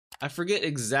I forget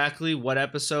exactly what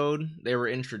episode they were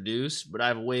introduced, but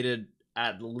I've waited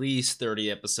at least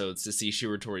 30 episodes to see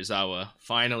Shiratorizawa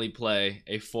finally play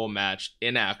a full match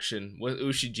in action with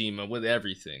Ushijima, with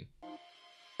everything.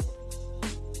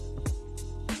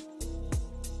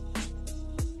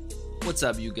 What's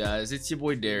up, you guys? It's your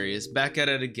boy Darius, back at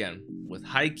it again with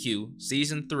Haikyuu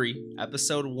Season 3,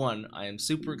 Episode 1. I am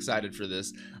super excited for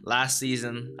this. Last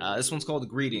season, this one's called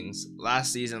Greetings.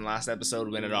 Last episode,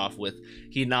 we ended off with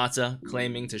Hinata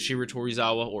claiming to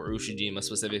Shiratorizawa, or Ushijima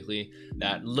specifically,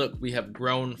 that, look, we have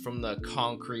grown from the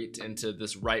concrete into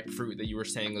this ripe fruit that you were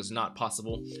saying was not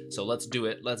possible, so let's do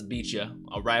it. Let's beat ya.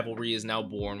 A rivalry is now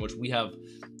born, which we have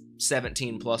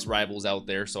 17 plus rivals out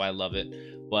there, so I love it.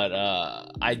 But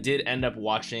I did end up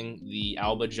watching the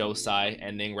Alba Josai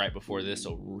ending right before this,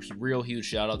 so real huge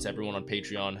shout out to everyone on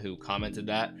Patreon who commented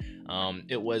that.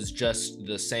 It was just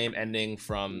the same ending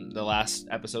from the last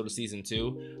episode of season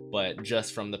 2, but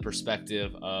just from the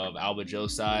perspective of Alba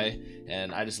Josai,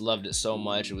 and I just loved it so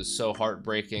much. It was so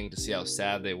heartbreaking to see how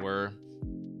sad they were.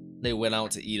 They went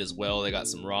out to eat as well. They got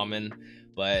some ramen,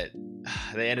 but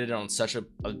they ended it on such a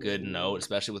good note,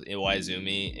 especially with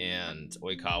Iwaizumi and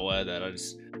Oikawa, that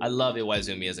I love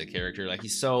Iwaizumi as a character. Like,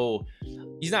 he's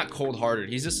not cold-hearted,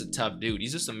 he's just a tough dude,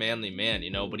 he's just a manly man, you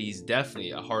know, but he's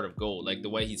definitely a heart of gold. Like, the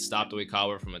way he stopped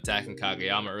Oikawa from attacking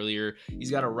Kageyama earlier,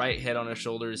 he's got a right head on his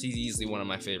shoulders. He's easily one of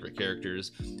my favorite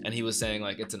characters, and he was saying,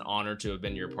 like, it's an honor to have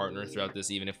been your partner throughout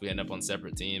this, even if we end up on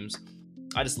separate teams.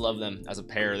 I just love them as a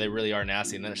pair. They really are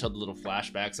nasty. And then it showed the little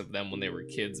flashbacks of them when they were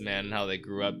kids, man, and how they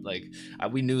grew up. Like,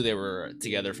 we knew they were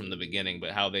together from the beginning,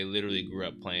 but how they literally grew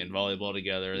up playing volleyball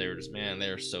together. They were just, man,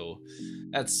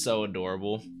 that's so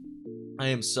adorable. I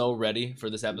am so ready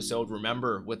for this episode.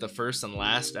 Remember, with the first and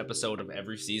last episode of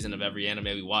every season of every anime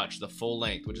we watch, the full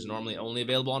length, which is normally only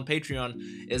available on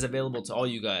Patreon, is available to all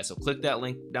you guys. So click that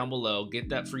link down below, get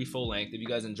that free full length. If you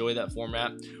guys enjoy that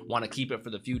format, want to keep it for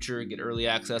the future, get early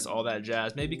access, all that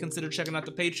jazz, maybe consider checking out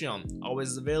the Patreon. Always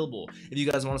is available. If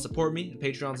you guys want to support me, and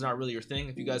Patreon's not really your thing,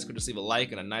 if you guys could just leave a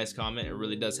like and a nice comment, it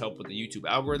really does help with the YouTube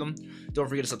algorithm. Don't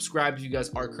forget to subscribe if you guys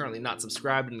are currently not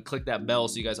subscribed, and click that bell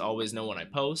so you guys always know when I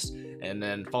post. And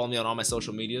then follow me on all my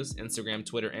social medias, Instagram,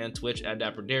 Twitter, and Twitch at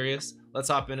DapperDarius. Let's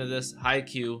hop into this.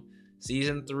 Haikyuu,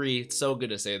 Season 3. It's so good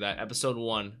to say that. Episode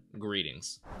 1,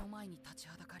 Greetings.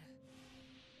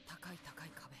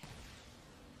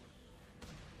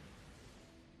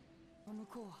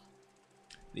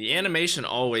 The animation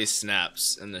always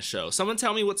snaps in the show. Someone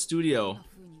tell me what studio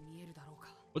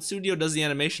does the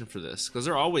animation for this? Because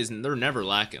they're never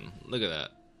lacking. Look at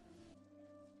that.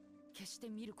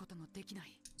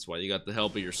 That's why you got the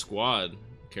help of your squad.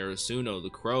 Karasuno,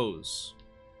 the crows.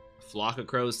 A flock of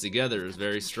crows together is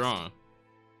very strong.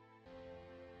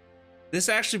 This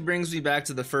actually brings me back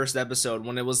to the first episode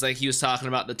when it was like he was talking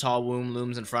about the tall womb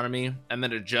looms in front of me, and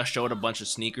then it just showed a bunch of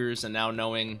sneakers, and now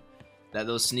knowing that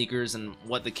those sneakers and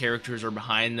what the characters are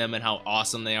behind them and how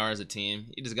awesome they are as a team,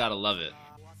 you just gotta love it.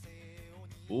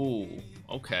 Ooh,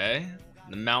 okay.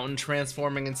 The mountain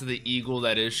transforming into the eagle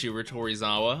that is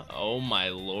Shiratorizawa. Oh my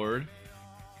lord.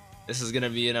 This is gonna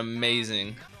be an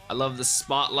amazing. I love the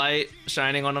spotlight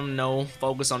shining on them. No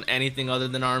focus on anything other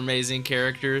than our amazing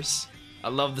characters. I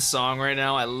love the song right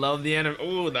now. I love the anime.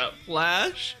 Oh, that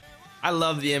flash. I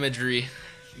love the imagery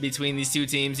between these two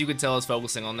teams. You could tell it's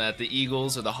focusing on that. The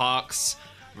Eagles or the Hawks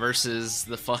versus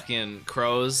the fucking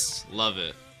Crows. Love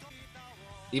it.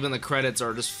 Even the credits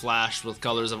are just flashed with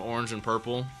colors of orange and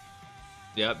purple.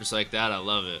 Yep, just like that. I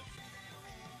love it.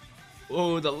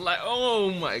 Oh, the light.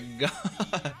 Oh my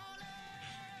god.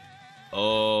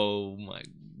 Oh my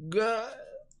god.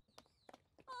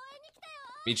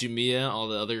 Michimiya, all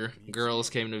the other girls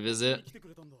came to visit,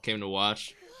 came to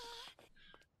watch.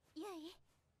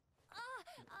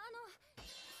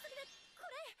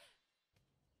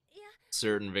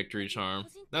 Certain victory charm.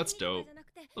 That's dope.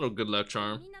 Little good luck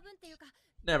charm.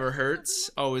 Never hurts.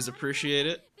 Always appreciate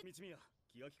it.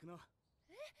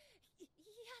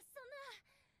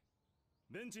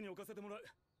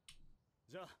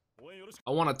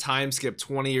 I want a time skip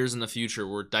 20 years in the future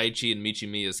where Daichi and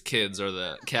Michimiya's kids are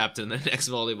the captain of the next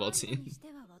volleyball team.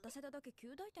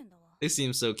 They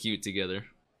seem so cute together.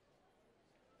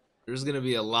 There's gonna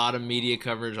be a lot of media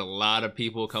coverage, a lot of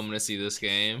people coming to see this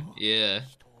game. Yeah,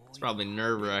 it's probably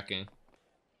nerve-wracking.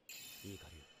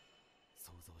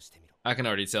 I can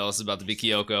already tell it's about to be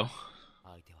Kyoko.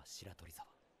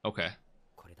 Okay.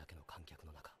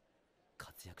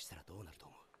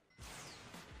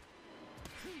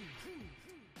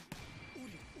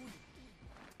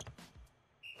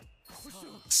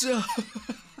 So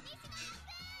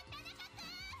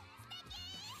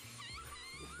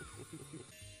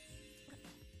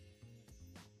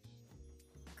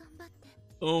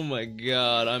Oh my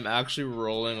god, I'm actually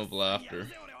rolling with laughter.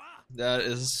 That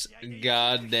is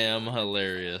goddamn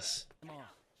hilarious.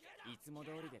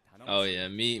 Oh yeah,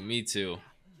 me too.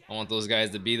 I want those guys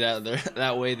to be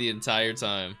that way the entire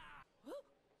time.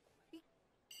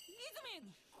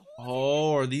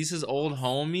 Oh, are these his old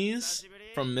homies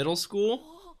from middle school?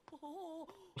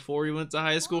 Before he went to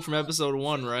high school from episode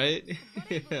 1, right?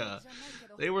 Yeah.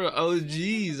 They were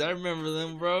OGs. I remember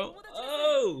them, bro.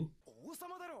 Oh!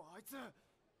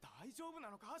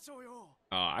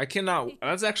 I cannot.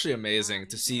 That's actually amazing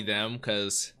to see them,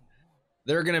 because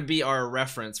they're gonna be our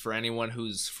reference for anyone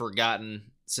who's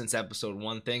forgotten since episode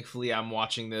 1. Thankfully, I'm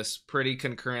watching this pretty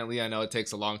concurrently. I know it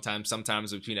takes a long time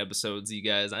sometimes between episodes, you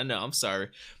guys. I know, I'm sorry.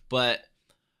 But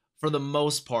for the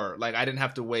most part, like, I didn't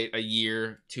have to wait a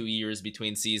year, 2 years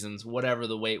between seasons, whatever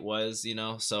the wait was, you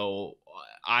know? So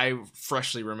I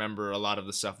freshly remember a lot of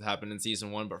the stuff that happened in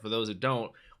season 1. But for those who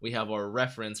don't, we have our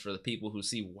reference for the people who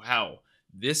see, wow,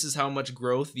 this is how much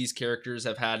growth these characters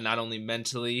have had, not only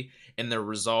mentally in their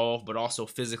resolve, but also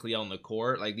physically on the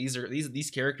court. Like,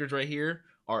 these characters right here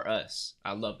are us.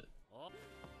 I love it.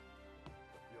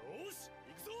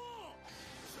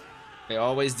 They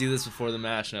always do this before the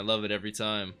match, and I love it every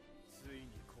time.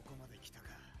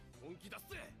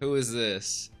 Who is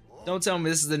this? Don't tell me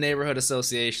this is the neighborhood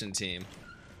association team.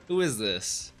 Who is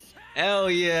this? Hell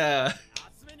yeah!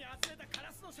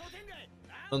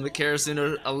 On the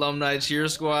Karasuno alumni cheer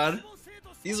squad.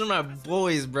 These are my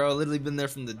boys, bro. Literally been there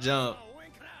from the jump.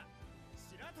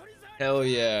 Hell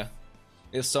yeah.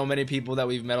 We have so many people that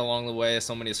we've met along the way,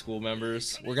 so many school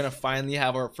members. We're gonna finally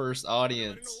have our first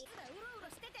audience.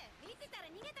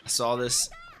 I saw this,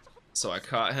 so I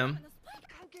caught him.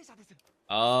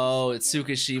 Oh, it's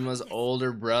Tsukishima's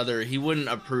older brother. He wouldn't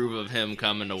approve of him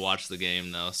coming to watch the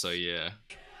game though, so yeah.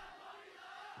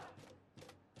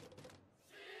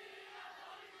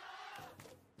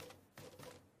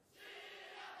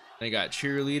 They got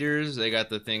cheerleaders, they got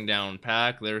the thing down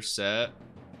pack, they're set.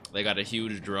 They got a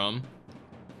huge drum.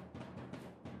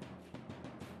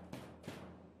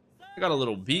 They got a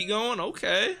little beat going,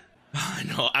 okay. I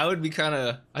know, I'd be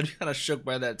kinda shook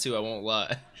by that too, I won't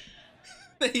lie.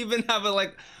 They even have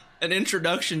like an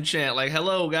introduction chant, like,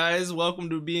 hello guys,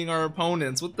 welcome to being our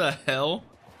opponents. What the hell?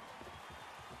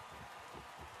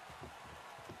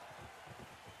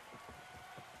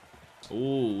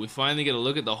 Ooh, we finally get a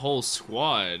look at the whole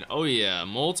squad. Oh yeah,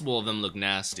 multiple of them look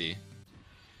nasty.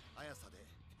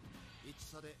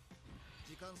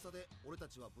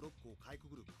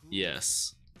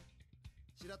 Yes.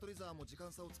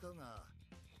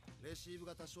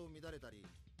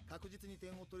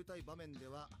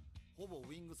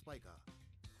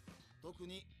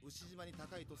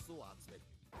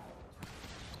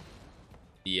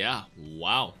 Yeah,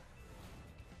 wow.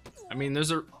 I mean,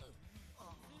 there's a...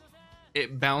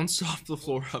 It bounced off the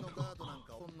floor up.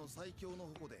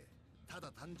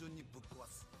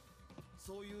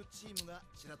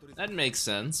 That makes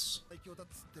sense.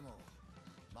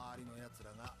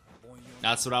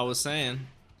 That's what I was saying.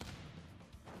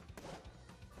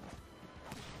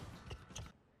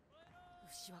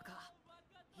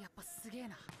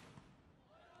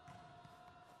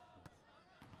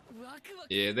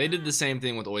 Yeah, they did the same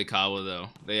thing with Oikawa though.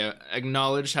 They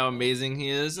acknowledged how amazing he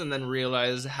is and then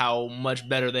realized how much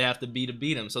better they have to beat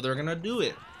him, so they're gonna do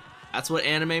it. That's what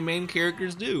anime main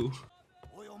characters do.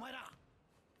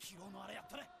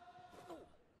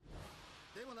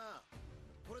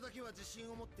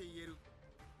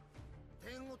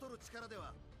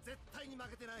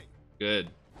 Good.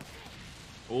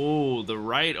 Oh, the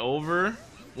right over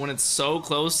when it's so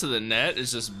close to the net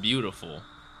is just beautiful.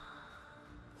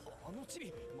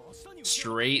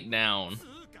 Straight down.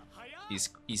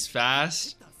 He's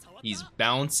fast. He's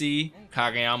bouncy.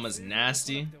 Kageyama's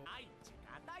nasty.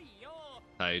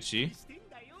 Taichi.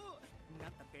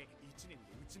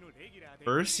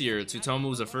 First year.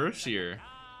 Tsutomu's a first year.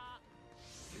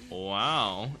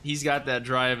 Wow. He's got that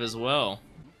drive as well.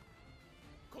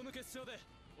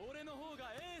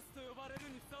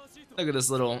 Look at this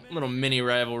little mini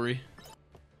rivalry.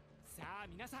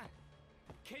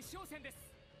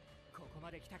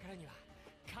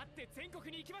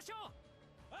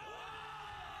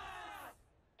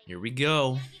 Here we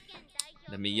go.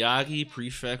 The Miyagi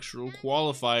Prefectural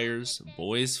Qualifiers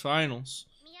Boys Finals.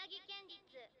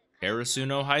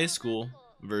 Karasuno High School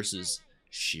versus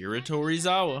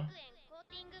Shiratorizawa.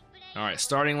 Alright,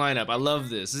 starting lineup. I love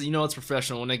this. You know it's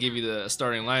professional when they give you the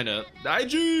starting lineup.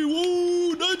 Daiji!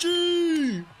 Woo!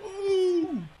 Daiji!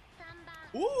 Woo!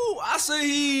 Woo!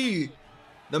 Asahi!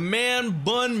 The man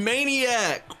bun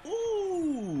maniac!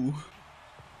 Ooh!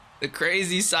 The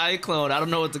crazy cyclone. I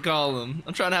don't know what to call him.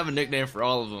 I'm trying to have a nickname for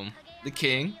all of them. The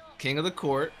king of the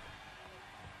court.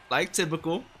 Like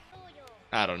typical.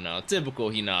 I don't know. Typical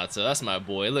Hinata. That's my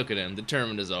boy. Look at him.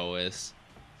 Determined as always.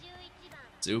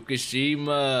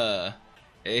 Ushijima.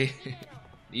 Hey.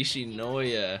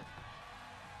 Nishinoya.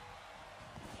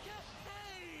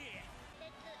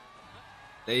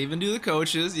 They even do the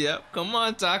coaches. Yep. Come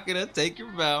on, Takeda. Take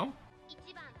your bow.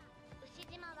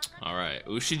 Alright.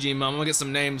 Ushijima. I'm gonna get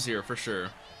some names here for sure.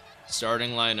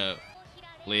 Starting lineup.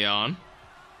 Leon.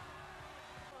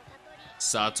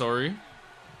 Satori.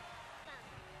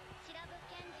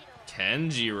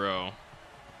 Kenjiro.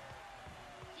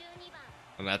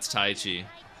 And that's Taichi.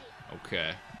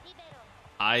 Okay.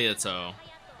 Ayato.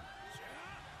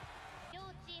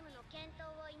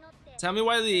 Tell me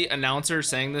why the announcer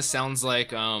saying this sounds like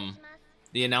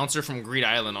the announcer from Greed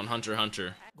Island on Hunter x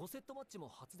Hunter.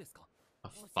 A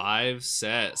 5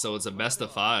 set, so it's a best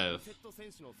of 5.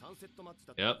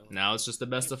 Yep, now it's just a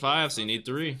best of 5, so you need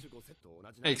 3.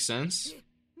 Makes sense.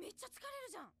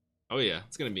 Oh yeah,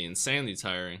 it's gonna be insanely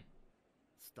tiring.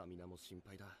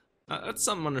 That's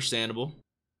something understandable.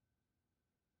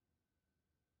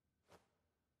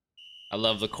 I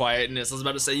love the quietness. I was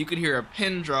about to say, you could hear a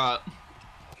pin drop.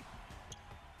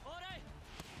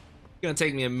 It's gonna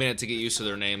take me a minute to get used to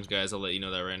their names, guys. I'll let you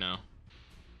know that right now.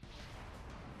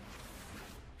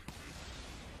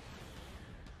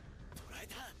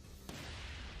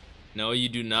 No, you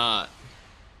do not.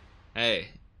 Hey,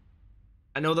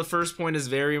 I know the first point is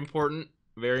very important,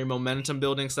 very momentum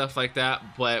building, stuff like that,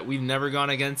 but we've never gone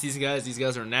against these guys. These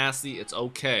guys are nasty. It's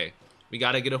okay. We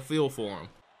gotta get a feel for them.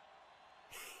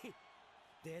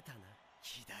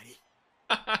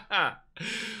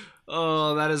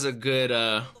 Oh, that is a good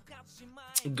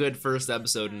first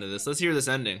episode into this. Let's hear this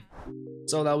ending.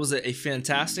 So that was a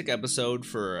fantastic episode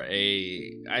for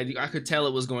I could tell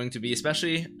it was going to be,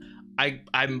 especially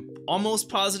I'm almost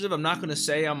positive. I'm not going to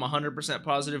say I'm 100%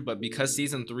 positive, but because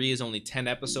season 3 is only 10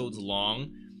 episodes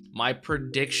long, my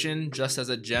prediction, just as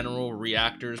a general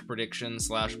reactors prediction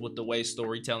 / with the way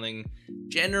storytelling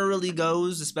generally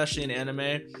goes, especially in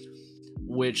anime,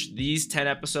 which these 10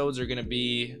 episodes are going to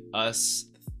be us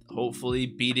hopefully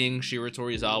beating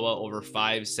Shiratorizawa over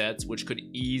 5 sets, which could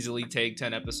easily take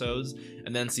 10 episodes.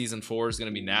 And then season 4 is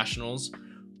going to be nationals,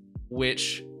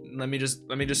 which let me just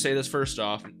say this first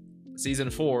off. Season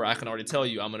 4, I can already tell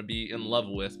you I'm going to be in love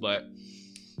with, but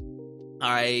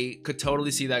I could totally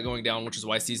see that going down, which is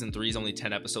why season 3 is only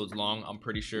 10 episodes long, I'm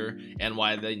pretty sure, and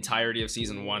why the entirety of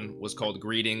season 1 was called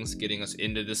Greetings, getting us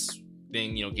into this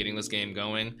thing, you know, getting this game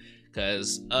going.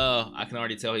 Because I can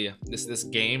already tell you, this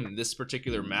game, this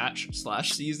particular match /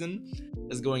 season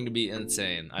is going to be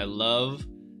insane. I love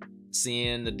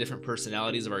seeing the different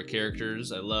personalities of our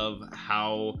characters. I love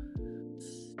how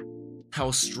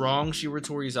strong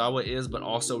Shiratorizawa is, but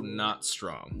also not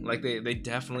strong. Like they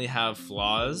definitely have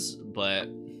flaws, but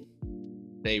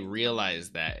they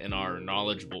realize that and are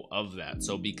knowledgeable of that.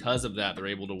 So because of that, they're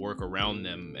able to work around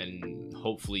them and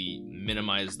hopefully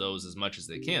minimize those as much as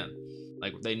they can.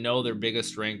 Like, they know their biggest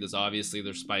strength is obviously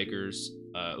their spikers,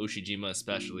 Ushijima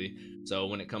especially. So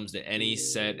when it comes to any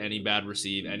set, any bad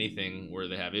receive, anything where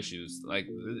they have issues, like,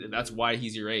 that's why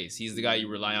he's your ace. He's the guy you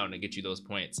rely on to get you those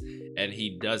points, and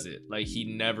he does it. Like, he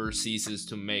never ceases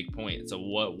to make points. So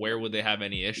where would they have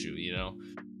any issue, you know?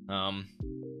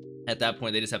 At that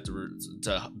point, they just have to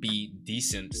be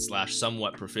decent /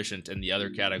 somewhat proficient in the other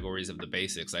categories of the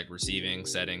basics, like receiving,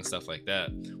 setting, stuff like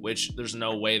that, which there's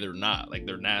no way they're not. Like,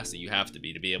 they're nasty. You have to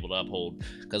be able to uphold,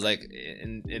 because like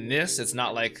in this, it's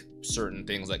not like certain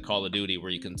things like Call of Duty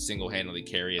where you can single-handedly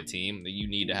carry a team. You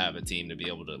need to have a team to be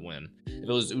able to win. If it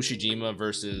was Ushijima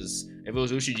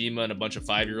and a bunch of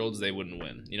 5-year-olds, they wouldn't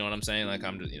win. You know what I'm saying? Like,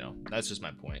 I'm just, you know, that's just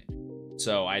my point.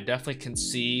 So I definitely can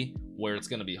see where it's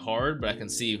going to be hard, but I can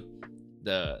see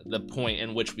the point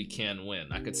in which we can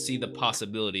win. I could see the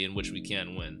possibility in which we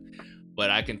can win,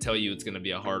 but I can tell you it's going to be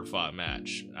a hard fought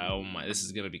match. Oh my, this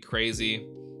is going to be crazy.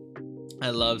 I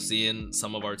love seeing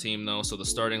some of our team though. So the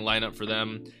starting lineup for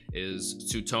them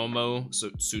is Tsutomu,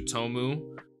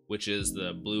 which is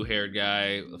the blue-haired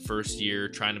guy, the first year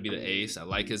trying to be the ace. I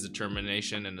like his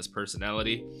determination and his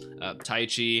personality.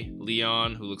 Taichi,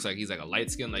 Leon, who looks like he's like a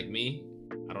light skin like me.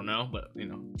 I don't know, but you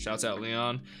know, shouts out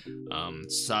Leon.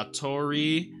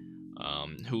 Satori,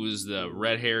 who is the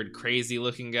red-haired,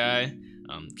 crazy-looking guy.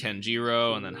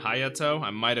 Kenjiro, and then Hayato. I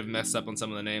might have messed up on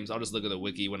some of the names. I'll just look at the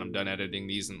wiki when I'm done editing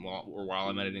these, and while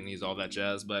I'm editing these, all that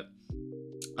jazz. But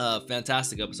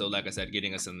fantastic episode, like I said,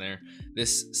 getting us in there.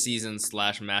 This season /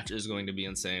 match is going to be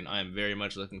insane. I am very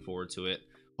much looking forward to it.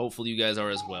 Hopefully you guys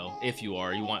are as well. If you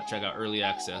are, you want to check out early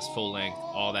access, full length,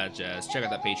 all that jazz, check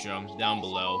out that Patreon down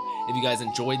below. If you guys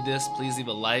enjoyed this, please leave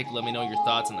a like. Let me know your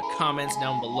thoughts in the comments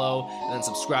down below. And then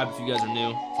subscribe if you guys are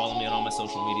new. Follow me on all my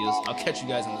social medias. I'll catch you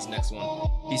guys in this next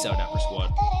one. Peace out, Dapper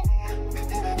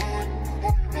Squad.